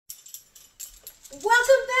Welcome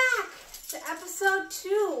back to episode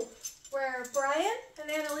 2, where Brian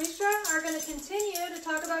and Annalisa are going to continue to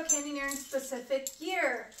talk about canyoneering specific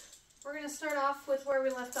gear. We're going to start off with where we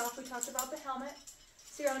left off. We talked about the helmet.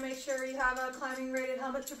 So you want to make sure you have a climbing rated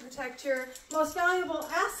helmet to protect your most valuable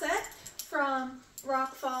asset from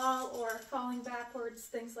rock fall or falling backwards,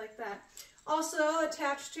 things like that. Also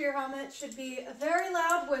attached to your helmet should be a very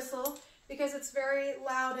loud whistle, because it's very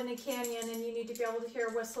loud in a canyon and you need to be able to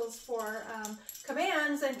hear whistles for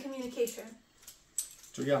commands and communication.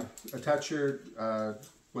 So yeah, attach your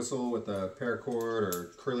whistle with a paracord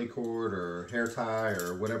or curly cord or hair tie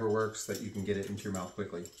or whatever works that you can get it into your mouth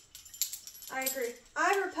quickly. I agree.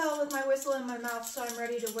 I rappel with my whistle in my mouth, so I'm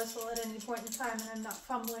ready to whistle at any point in time and I'm not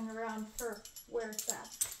fumbling around for where it's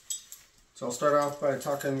at. So I'll start off by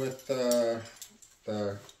talking with the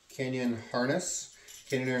canyon harness.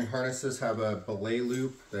 Canyoneering harnesses have a belay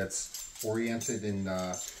loop that's oriented in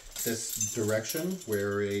this direction,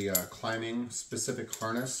 where a climbing specific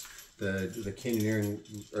harness, the canyoneering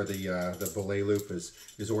or the belay loop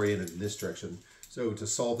is oriented in this direction. So to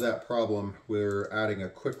solve that problem, we're adding a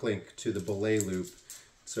quick link to the belay loop.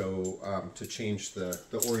 So to change the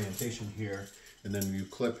orientation here, and then you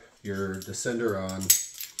clip your descender on,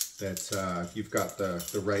 that you've got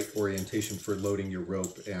the right orientation for loading your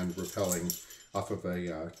rope and rappelling off of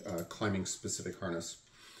a climbing specific harness.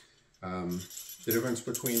 The difference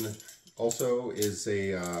between also is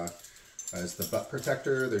the butt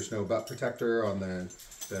protector. There's no butt protector on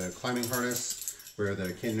the climbing harness, where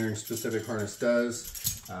the canyoneering specific harness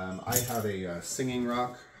does. I have a singing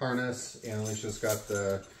rock harness, and Alicia's got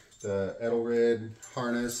the Edelrid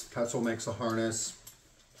harness. Petzl makes a harness,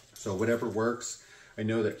 so whatever works. I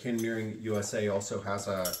know that Canyoneering USA also has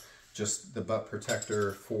just the butt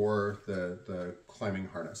protector for the climbing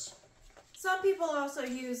harness. Some people also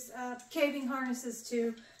use caving harnesses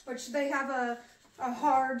too, which they have a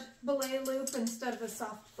hard belay loop instead of a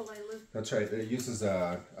soft belay loop. That's right. It uses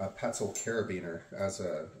a Petzl carabiner as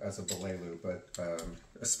a belay loop, but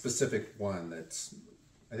a specific one that's,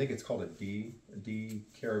 I think it's called a D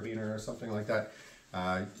carabiner or something like that.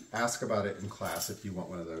 Ask about it in class if you want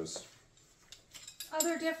one of those.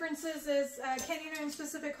 Other differences is canyoneering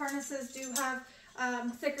specific harnesses do have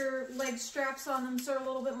thicker leg straps on them, so they're a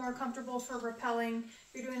little bit more comfortable for rappelling.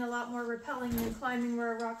 You're doing a lot more rappelling than climbing,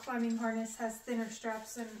 where a rock climbing harness has thinner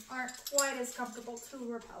straps and aren't quite as comfortable to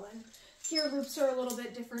rappel in. Gear loops are a little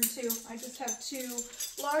bit different too. I just have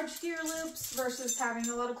 2 large gear loops versus having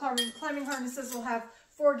a lot of climbing harnesses will have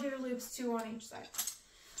 4 gear loops, 2 on each side.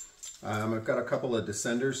 I've got a couple of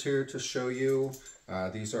descenders here to show you.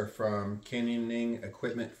 These are from Canyoning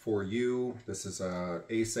Equipment for You. This is a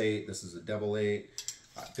Ace 8, this is a Devil 8.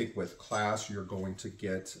 I think with class you're going to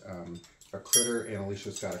get a critter.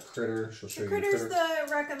 Annalicia's got a critter. She'll show you the critter. The critter's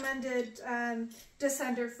the recommended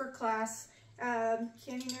descender for class.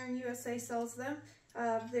 Canyoneering USA sells them.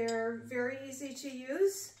 They're very easy to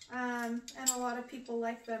use, and a lot of people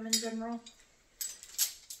like them in general.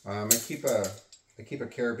 I keep a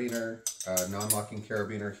carabiner, non-locking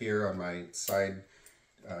carabiner here on my side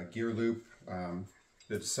gear loop.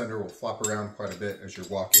 The descender will flop around quite a bit as you're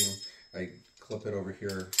walking. I clip it over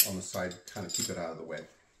here on the side, kind of keep it out of the way.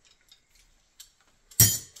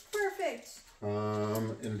 Perfect.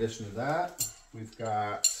 In addition to that, we've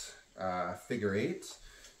got figure 8.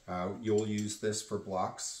 You'll use this for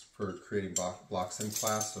blocks, for creating blocks in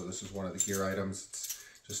class. So this is one of the gear items. It's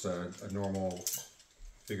just a normal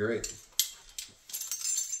figure 8.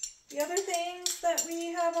 The other things that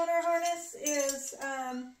we have on our harness is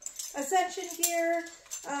ascension gear,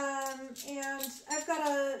 and I've got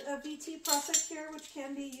a VT prusik here, which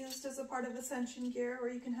can be used as a part of ascension gear, or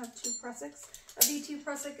you can have 2 prusiks. A VT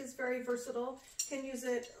prusik is very versatile. You can use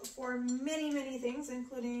it for many things,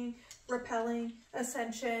 including rappelling,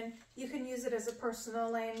 ascension. You can use it as a personal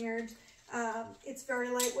lanyard. It's very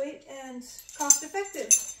lightweight and cost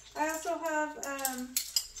effective. I also have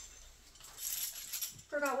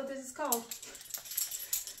forgot what this is called.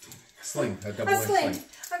 Sling, a double-edged sling.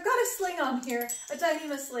 I've got a sling on here, a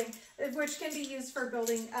Dyneema sling, which can be used for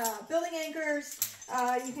building anchors.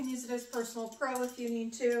 You can use it as personal pro if you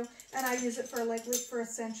need to, and I use it for a leg loop for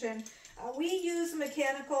ascension. We use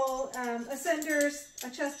mechanical ascenders, a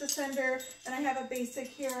chest ascender, and I have a basic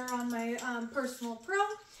here on my personal pro.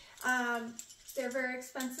 They're very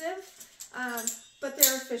expensive, but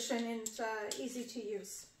they're efficient and easy to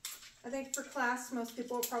use. I think for class, most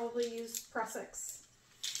people will probably use prusiks.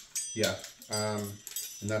 Yeah, and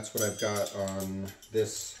that's what I've got on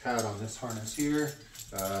this hat on this harness here.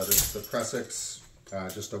 There's the prusiks,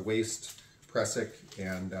 just a waist prusik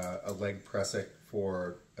and a leg prusik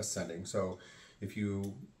for ascending. So if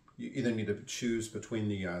you you either need to choose between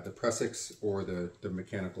the pressix or the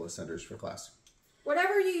mechanical ascenders for class.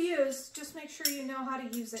 Whatever you use, just make sure you know how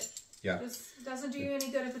to use it. Yeah. It doesn't do you any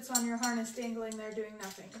good if it's on your harness dangling there doing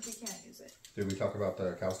nothing, if you can't use it. Did we talk about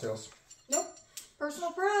the cow's tails? Nope.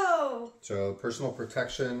 Personal Pro. So personal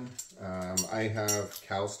protection, I have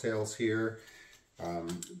cow's tails here.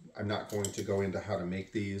 I'm not going to go into how to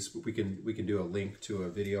make these, but we can do a link to a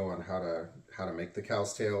video on how to make the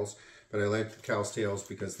cow's tails. But I like the cow's tails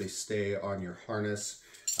because they stay on your harness.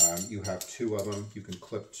 You have two of them. You can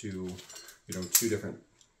clip to, two different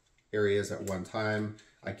areas at one time.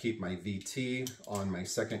 I keep my VT on my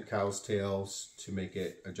second cow's tails to make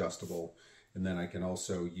it adjustable, and then I can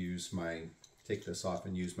also take this off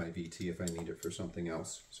and use my VT if I need it for something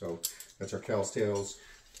else. So that's our cow's tails.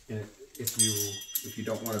 And if you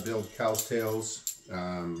don't want to build cow's tails,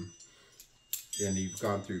 and you've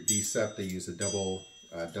gone through DCEP, they use a double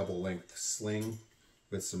length sling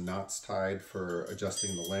with some knots tied for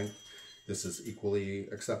adjusting the length. This is equally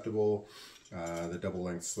acceptable. The double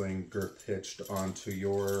length sling girth hitched onto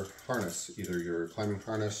your harness, either your climbing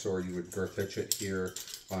harness or you would girth hitch it here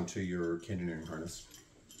onto your canyoneering harness.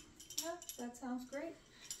 Yeah, that sounds great.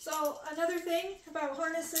 So another thing about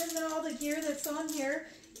harnesses and all the gear that's on here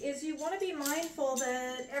is you want to be mindful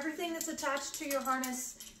that everything that's attached to your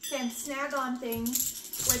harness can snag on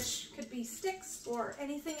things, which could be sticks or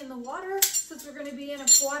anything in the water. Since we're going to be in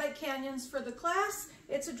aquatic canyons for the class,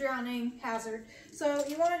 it's a drowning hazard. So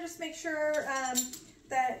you want to just make sure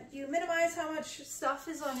that you minimize how much stuff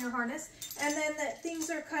is on your harness, and then that things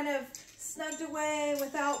are kind of snugged away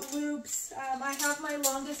without loops. I have my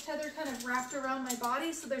longest tether kind of wrapped around my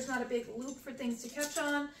body, so there's not a big loop for things to catch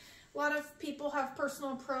on. A lot of people have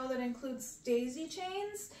Personal Pro that includes daisy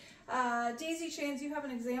chains. Daisy chains, you have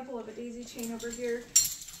an example of a daisy chain over here.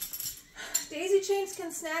 Daisy chains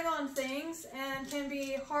can snag on things and can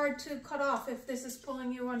be hard to cut off if this is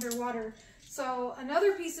pulling you underwater. So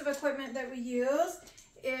another piece of equipment that we use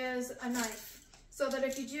is a knife, so that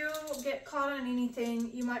if you do get caught on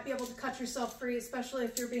anything, you might be able to cut yourself free, especially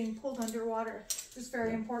if you're being pulled underwater. It's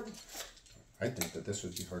very important. I think that this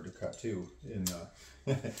would be hard to cut too.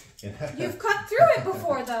 You've cut through it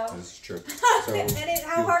before, though. That's true. So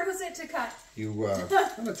how hard was it to cut?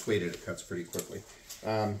 When it's weighted, it cuts pretty quickly.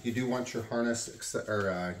 You do want your harness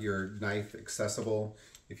or your knife accessible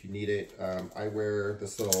if you need it. I wear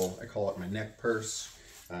this little, I call it my neck purse.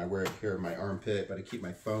 I wear it here in my armpit, but I keep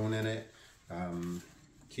my phone in it.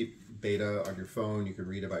 Keep beta on your phone. You can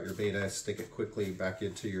read about your beta, stick it quickly back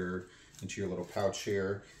into your little pouch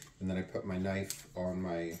here, and then I put my knife on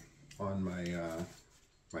my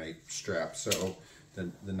strap, so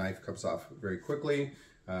the knife comes off very quickly.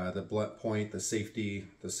 The blunt point, the safety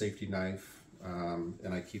knife,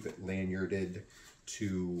 and I keep it lanyarded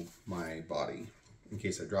to my body. In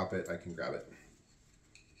case I drop it, I can grab it.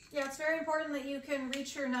 Yeah, it's very important that you can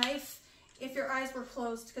reach your knife if your eyes were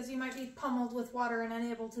closed, because you might be pummeled with water and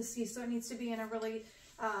unable to see, so it needs to be in a really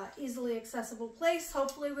easily accessible place,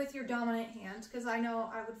 hopefully with your dominant hand, because I know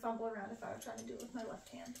I would fumble around if I were trying to do it with my left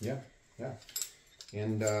hand. Yeah, yeah.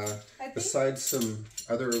 And besides some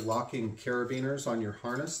other locking carabiners on your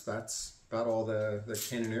harness, that's about all the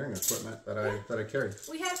canyoneering equipment that I carry.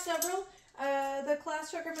 We have several. The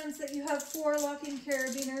class recommends that you have 4 locking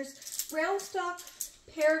carabiners. Round stock,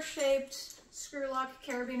 pear-shaped screw lock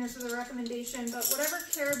carabiners are the recommendation, but whatever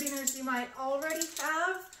carabiners you might already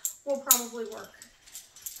have will probably work.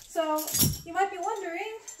 So you might be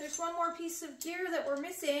wondering, there's one more piece of gear that we're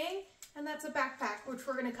missing, and that's a backpack, which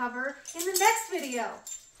we're going to cover in the next video.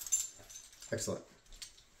 Excellent.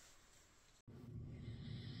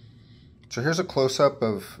 So here's a close-up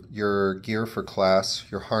of your gear for class,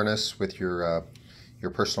 your harness with your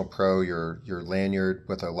Personal Pro, your lanyard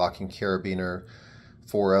with a locking carabiner,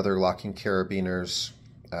 4 other locking carabiners,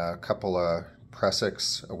 a couple of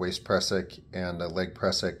pressix, a waist pressix and a leg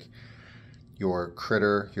pressix, your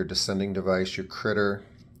critter, your descending device, your critter,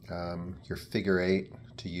 your figure 8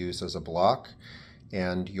 to use as a block,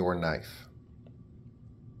 and your knife.